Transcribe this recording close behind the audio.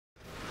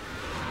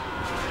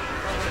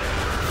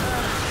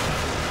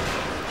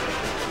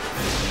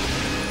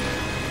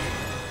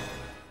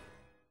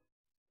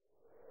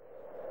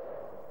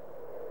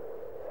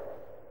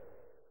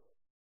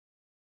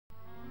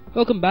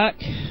Welcome back.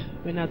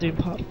 We're now doing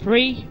part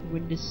 3. We're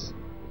in this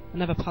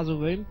another puzzle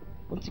room.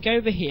 Want to go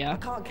over here,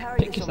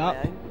 pick this up,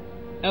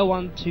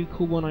 L1 to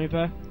call one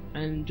over,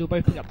 and you'll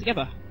both pick it up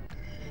together.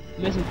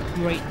 And this will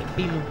create a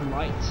beam of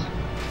light,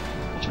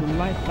 which will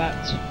light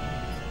that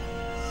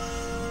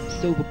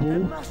silver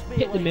ball,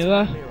 hit the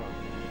mirror,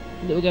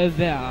 and it will go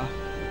there.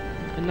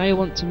 And now you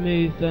want to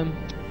move them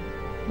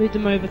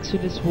over to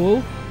this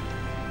wall,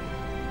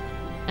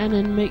 and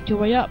then make your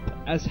way up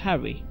as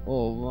Harry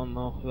or Ron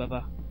or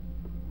whoever.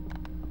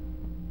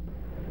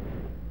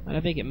 I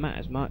don't think it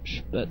matters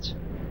much, but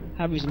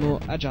Harry's a more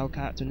agile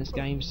character in this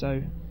game,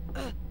 so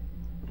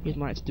he's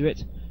right to do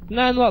it.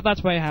 No, not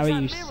that way, Harry,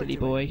 you silly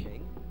boy.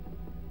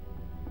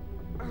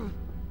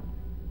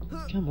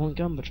 Come on,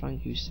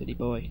 Gumbertrunk, you silly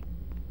boy.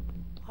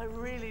 I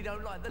really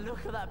don't like the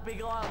look of that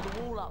big eye on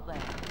the wall up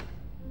there.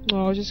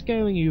 Oh, just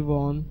going you,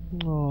 Ron.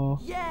 Oh.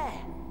 Yeah.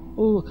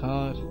 Oh, a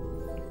card.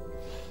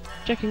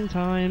 Checking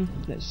time.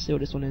 Let's see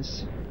what this one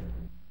is.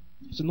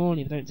 It's annoying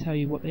if I don't tell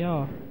you what they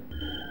are.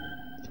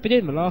 We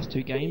did in the last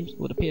two games,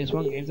 or the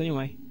PS1 games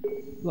anyway.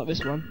 Not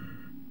this one.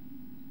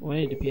 Or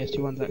any of the PS2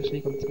 ones actually,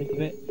 come to think of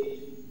it.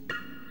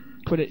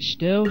 Quidditch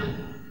still.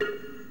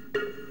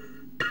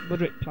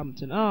 Roderick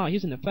Plumpton. Ah, he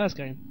was in the first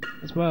game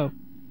as well.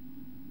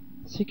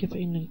 Sick of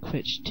England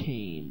Quidditch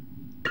team.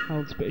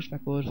 Holds British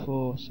record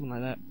for something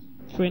like that.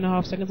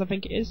 3.5 seconds I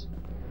think it is.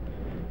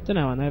 Don't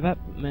know, I know that,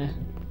 but meh.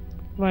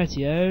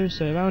 Rightio,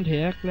 so around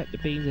here, collect the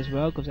beans as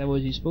well, because they're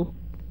always useful.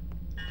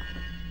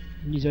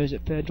 Use those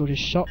at Third George's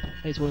shop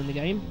later on in the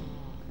game.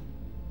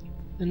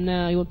 And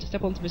now you want to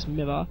step onto this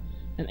mirror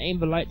and aim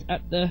the light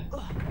at the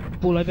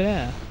ball over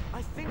there.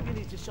 I think you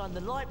need to shine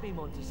the light beam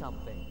onto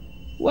something.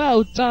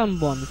 Well done,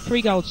 Ron.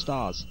 3 gold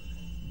stars.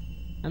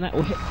 And that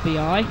will hit the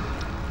eye.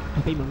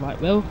 The beam of light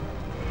will.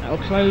 That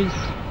will close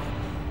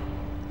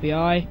the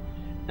eye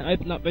and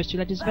open up those 2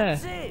 letters there.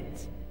 That's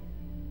it.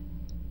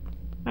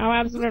 How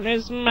absolutely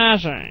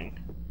smashing.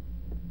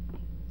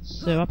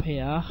 So up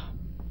here.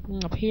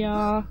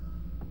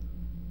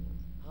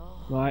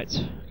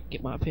 Right,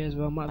 get my up here as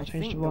well, might have to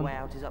change to Ron. The way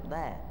out is up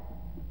there.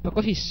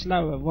 Because he's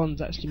slower, Ron's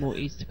actually more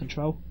easy to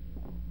control.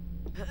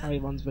 Harry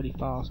runs really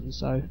fast and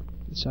so.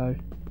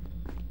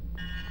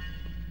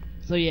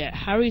 So yeah,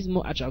 Harry's a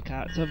more agile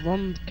character,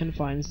 Ron can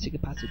find 6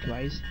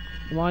 passageways.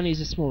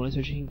 Hermione's is smaller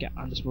so she can get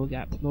under small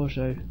gaps, and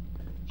also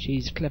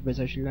she's clever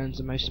so she learns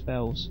the most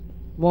spells.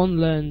 Ron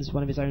learns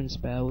one of his own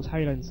spells,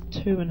 Harry learns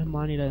 2 and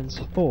Hermione learns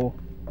 4.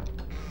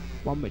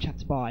 One which had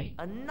to buy.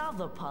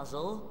 Another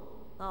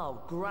puzzle?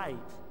 Oh great.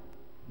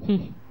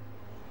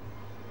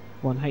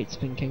 One hates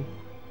thinking.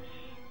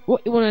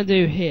 What you want to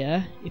do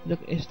here, if you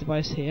look at this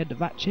device here, the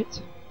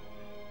ratchet,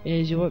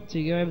 is you want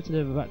to go over to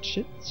the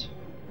ratchet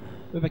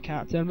with a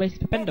character and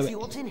basically pendo it.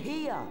 What's in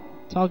here?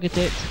 Target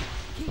it,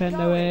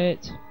 pendo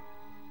it.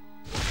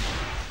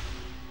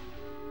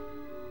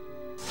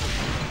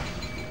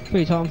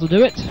 3 times will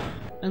do it.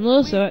 And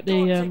also at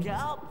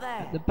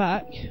the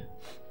back,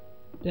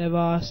 there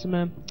are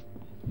some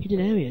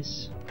hidden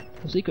areas,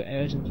 or secret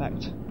areas in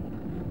fact.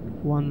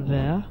 One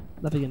there,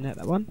 nothing in there,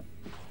 that one.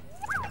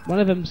 One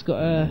of them's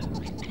got a,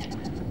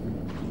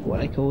 what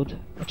are they called?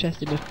 A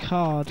chest in with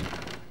card.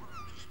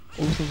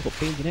 All this one's got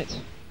beans in it.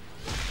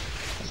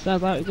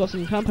 Sounds like we've got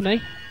some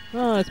company.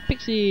 Oh, it's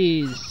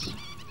pixies!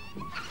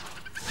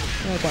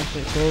 Oh, quite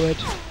straightforward.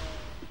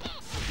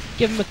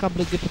 Give them a couple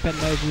of good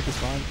pendos, we'll be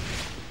fine.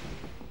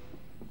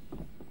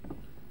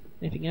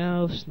 Anything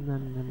else?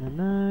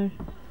 No.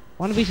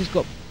 One of these has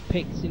got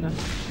pigs, you know.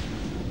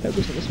 Hope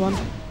it's not this one.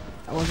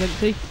 That one's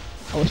empty.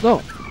 Oh, it's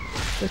not.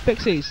 There's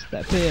pixies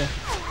that appear.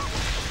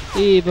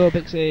 Evil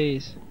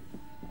pixies.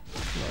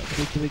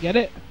 Right, do we get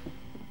it?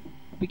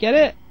 We get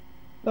it?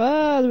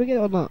 Ah, do we get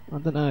it or not? I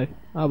don't know.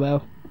 Oh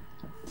well.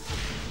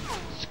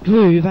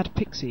 Screw that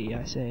pixie,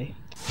 I say.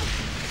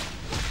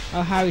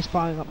 Oh, Harry's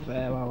flying up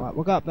there. Well, right,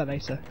 we'll go up there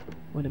later.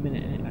 Or in a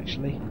minute,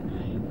 actually.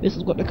 This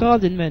has got the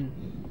cards in, then.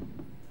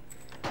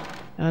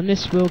 And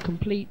this will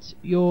complete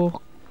your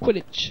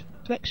Quidditch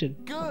collection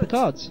of the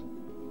cards.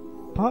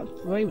 Part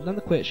 3, we've done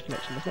the Quidditch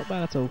collection, that's not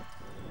bad at all.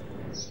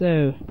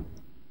 So,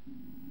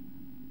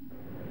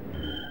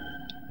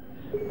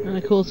 and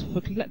of course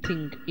for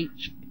collecting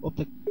each of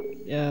the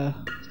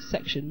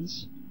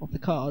sections of the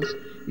cards,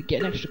 you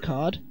get an extra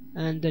card,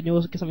 and then you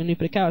also get something new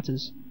for the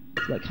characters.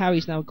 So like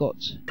Harry's now got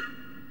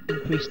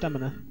increased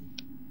stamina.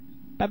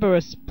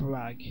 Barbarous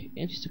Bragg,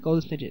 introduced a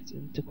golden digit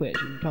into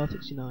Quidditch in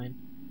 1269.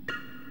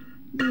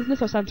 This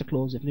looks like Santa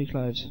Claus with new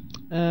clothes.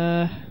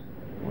 Or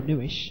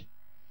newish.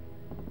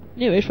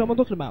 Newish, what am I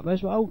talking about?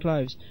 Those were old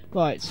clothes.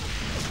 Right.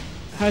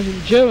 Harry's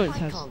endurance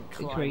has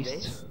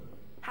increased.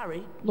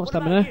 Harry, not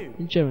stamina,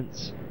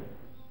 endurance.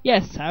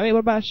 Yes, Harry, what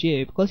about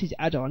you? Because he's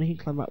agile and he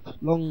can climb up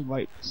long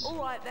ropes.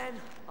 Alright then,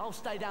 I'll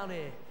stay down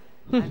here.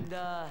 And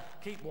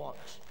keep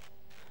watch.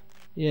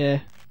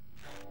 Yeah.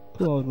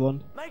 Poor old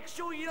one. Make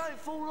sure you don't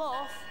fall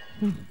off.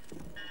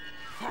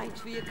 Thanks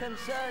for your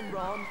concern,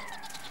 Ron.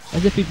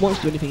 As if he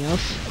wants to do anything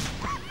else.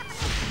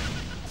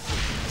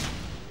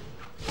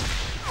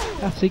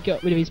 After he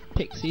got rid of his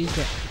pixies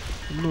that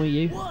annoy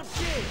you. What's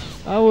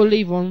this? I will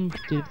leave one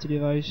to do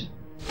those.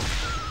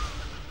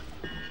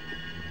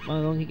 How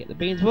long can you get the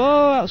beans?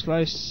 Whoa, that was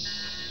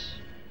close.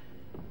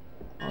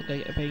 I'll go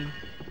get a bean.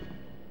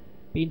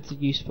 Beans are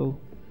useful.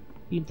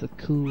 Beans are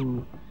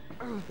cool.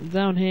 And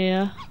down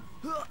here,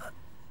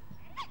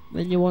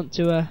 then you want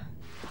to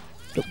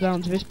look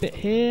down to this bit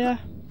here,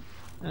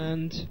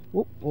 and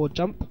whoop, or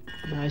jump.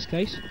 In this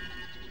case,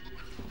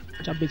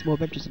 jumping's more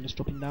adventurous than just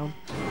dropping down.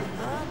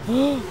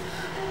 Oh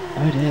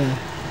dear.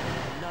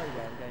 No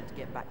way I'm going to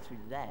get back through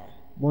there.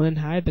 Mon and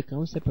Harry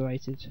become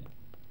separated.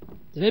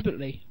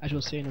 Deliberately, as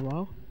you'll see in a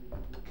while.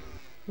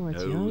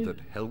 Know that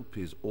help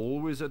is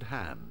always at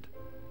hand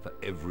for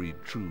every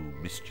true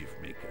mischief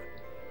maker.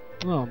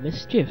 Oh,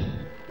 mischief.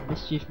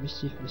 Mischief,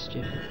 mischief,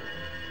 mischief.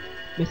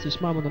 Mr.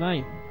 Smile on the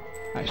name.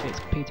 Actually, it's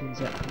Peter and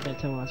Zep. Don't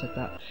tell me I said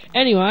that.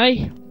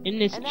 Anyway, in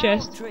this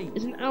chest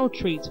is an owl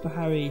treat for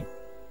Harry,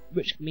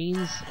 which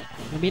means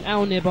there'll be an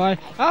owl nearby.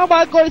 Oh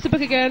my god, it's a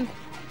book again!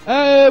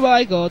 Oh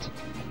my god.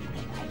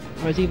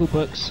 Those evil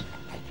books.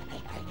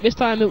 This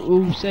time it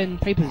will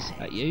send papers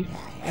at you. You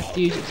have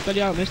to use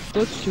Expelliarmus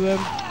dodge to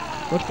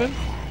dodge them.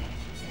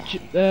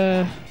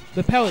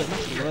 Repel them,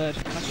 that's the word.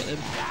 Back at them.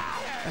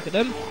 Back at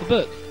them. The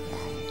book.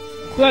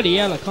 Bloody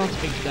hell, I can't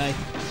speak today.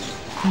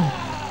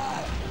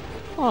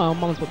 Oh,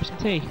 Mum's bought me some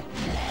tea.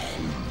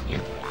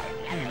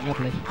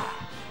 Lovely.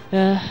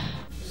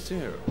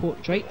 So,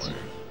 Portrait.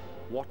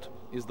 what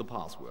is the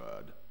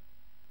password?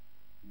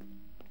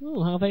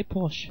 Oh, how very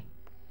posh.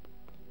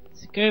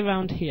 So go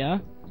around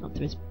here, up to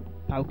this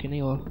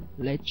balcony or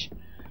ledge,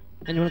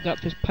 and you want to go up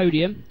to this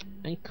podium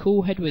and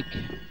call Hedwig.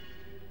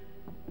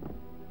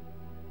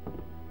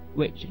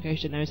 Which, in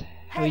case you don't know, is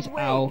Harry's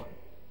owl.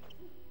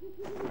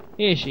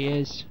 Here she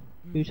is.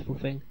 Beautiful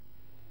thing.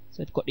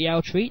 So I've got the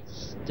owl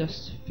treats,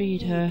 just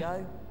feed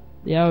her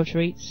the owl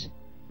treats,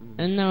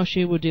 and now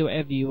she will do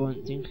whatever you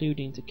want,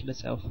 including to kill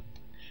herself.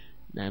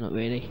 No, not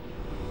really.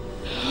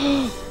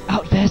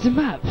 Out there's the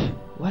map!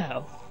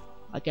 Well,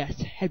 I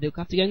guess Hedwig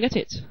will have to go and get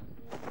it.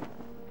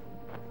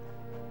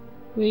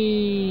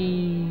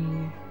 Whee!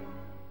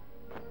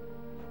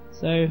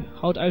 So,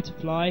 hold O to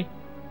fly,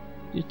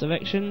 use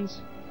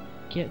directions,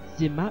 get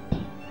the map.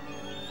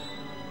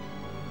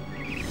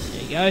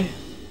 There you go.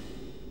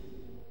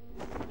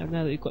 And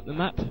now that you've got the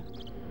map,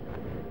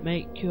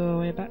 make your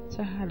way back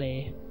to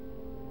Harry.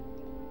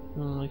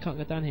 Oh, you can't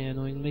go down here,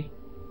 annoyingly.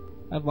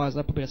 Otherwise,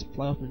 I'll probably just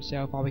fly off and see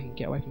how far we can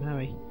get away from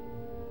Harry.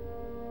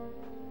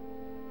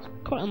 It's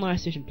quite a nice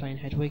decision playing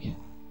Hedwig.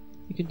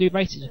 You can do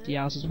races with the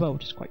owls as well,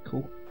 which is quite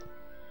cool.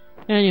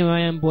 Anyway,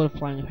 I'm bored of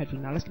flying with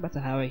Hedwig now. Let's get back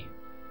to Harry.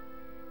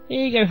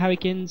 Here you go,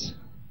 Harrykins.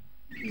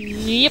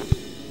 Yep.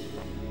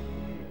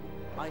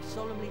 I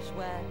solemnly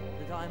swear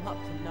that I am up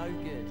to no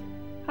good.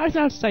 How did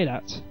I say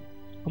that?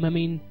 I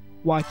mean,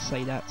 why to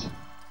say that?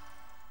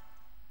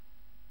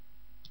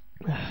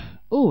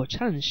 Oh, a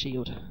challenge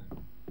shield.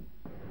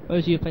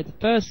 Those of you who played the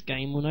first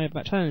game will know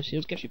about challenge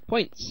shields. Gets you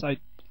points, so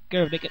go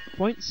over there, get the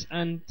points,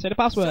 and say the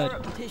password.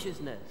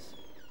 Surreptitiousness.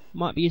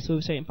 Might be useful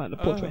to say it in front of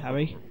the portrait,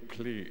 Harry.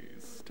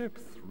 Please, step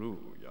through,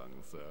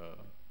 young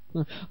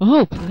sir.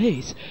 Oh,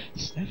 please,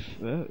 step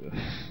through.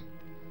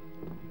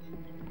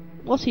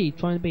 What's he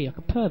trying to be, like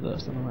a pervert or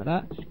something like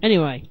that?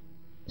 Anyway,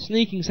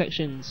 sneaking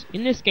sections.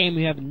 In this game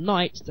we have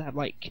knights that have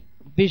like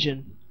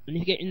vision, and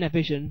if you get in their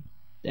vision,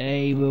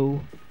 they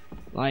will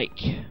like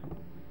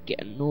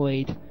get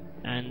annoyed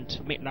and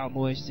make loud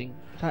noises. In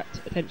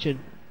fact, attention,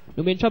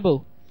 you'll be in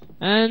trouble.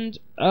 And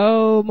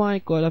oh my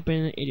god, I've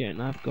been an idiot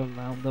and I've gone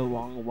round the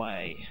wrong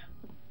way.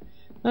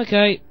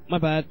 Okay, my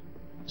bad.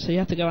 So you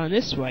have to go around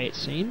this way, it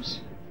seems.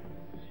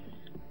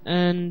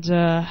 And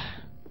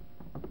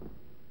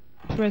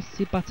press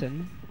the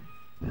button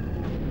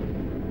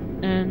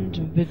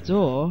and the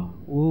door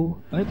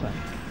will open,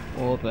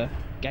 or the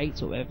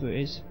gate, or whatever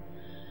it is.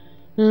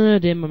 Oh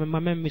dear, my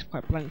memory's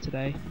quite blank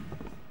today.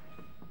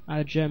 I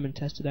had a German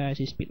test today, I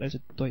actually speak loads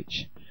of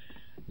Deutsch.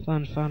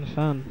 Fun, fun,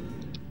 fun.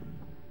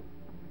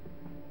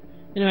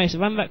 Anyway, so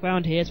run back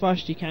round here as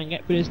fast as you can,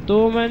 get through this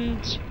door,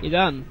 and you're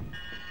done.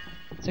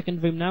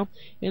 Second room now.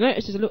 You'll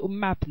notice there's a little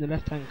map in the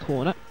left hand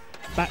corner.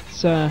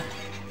 That's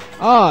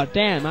oh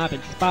damn, I've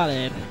been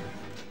spotted.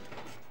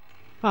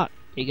 Hot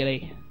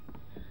giggly.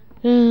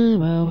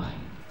 Well,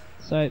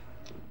 so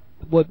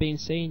avoid being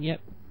seen.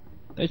 Yep,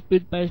 those blue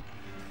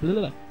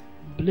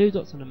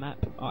dots on the map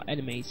are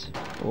enemies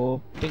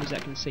or things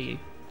that can see you.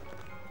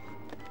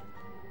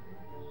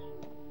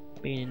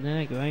 Bean in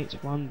there, great.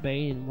 One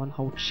bean in one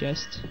whole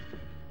chest.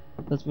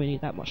 Doesn't really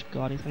need that much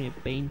guarding, it's only a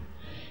bean.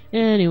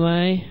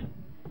 Anyway,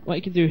 what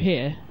you can do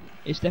here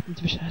is step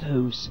into the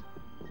shadows.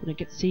 So don't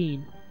get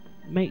seen.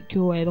 Make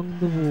your way along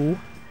the wall.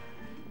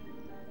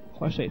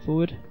 Quite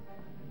straightforward.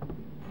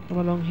 Come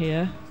along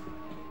here.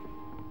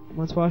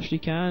 Come as fast as you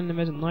can, and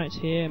there's a knight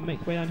here. Make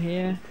your way down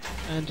here.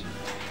 And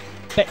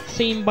get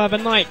seen by the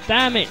knight,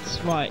 damn it!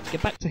 Right,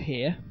 get back to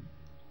here.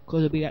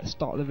 Because it'll be at the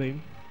start of the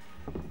room.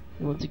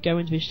 You want to go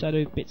into this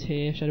shadow bit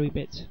here, shadowy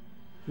bit.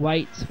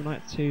 Wait for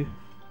night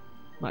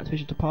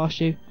vision to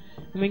pass you,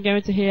 and then go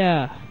into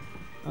here.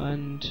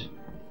 And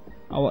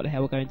oh, what the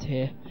hell? We'll go into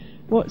here.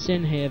 What's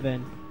in here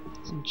then?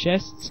 Some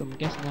chests, I'm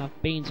guessing they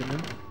have beans in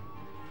them.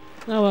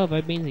 Oh well,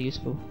 though, beans are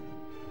useful.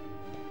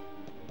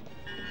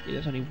 Yeah,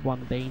 there's only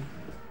one bean.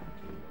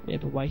 Bit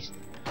of a waste.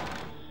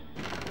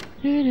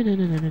 So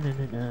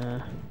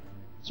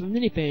we've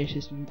nearly finished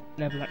this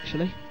level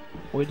actually.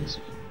 Or this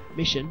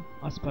mission,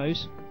 I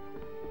suppose.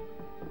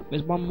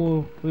 There's one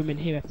more room in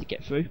here I have to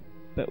get through.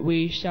 But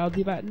we shall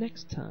do that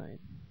next time.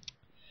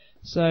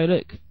 So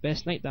look, there's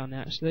Snake down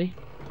there actually.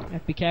 I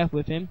have to be careful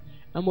with him.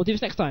 And we'll do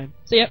this next time.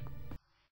 See ya!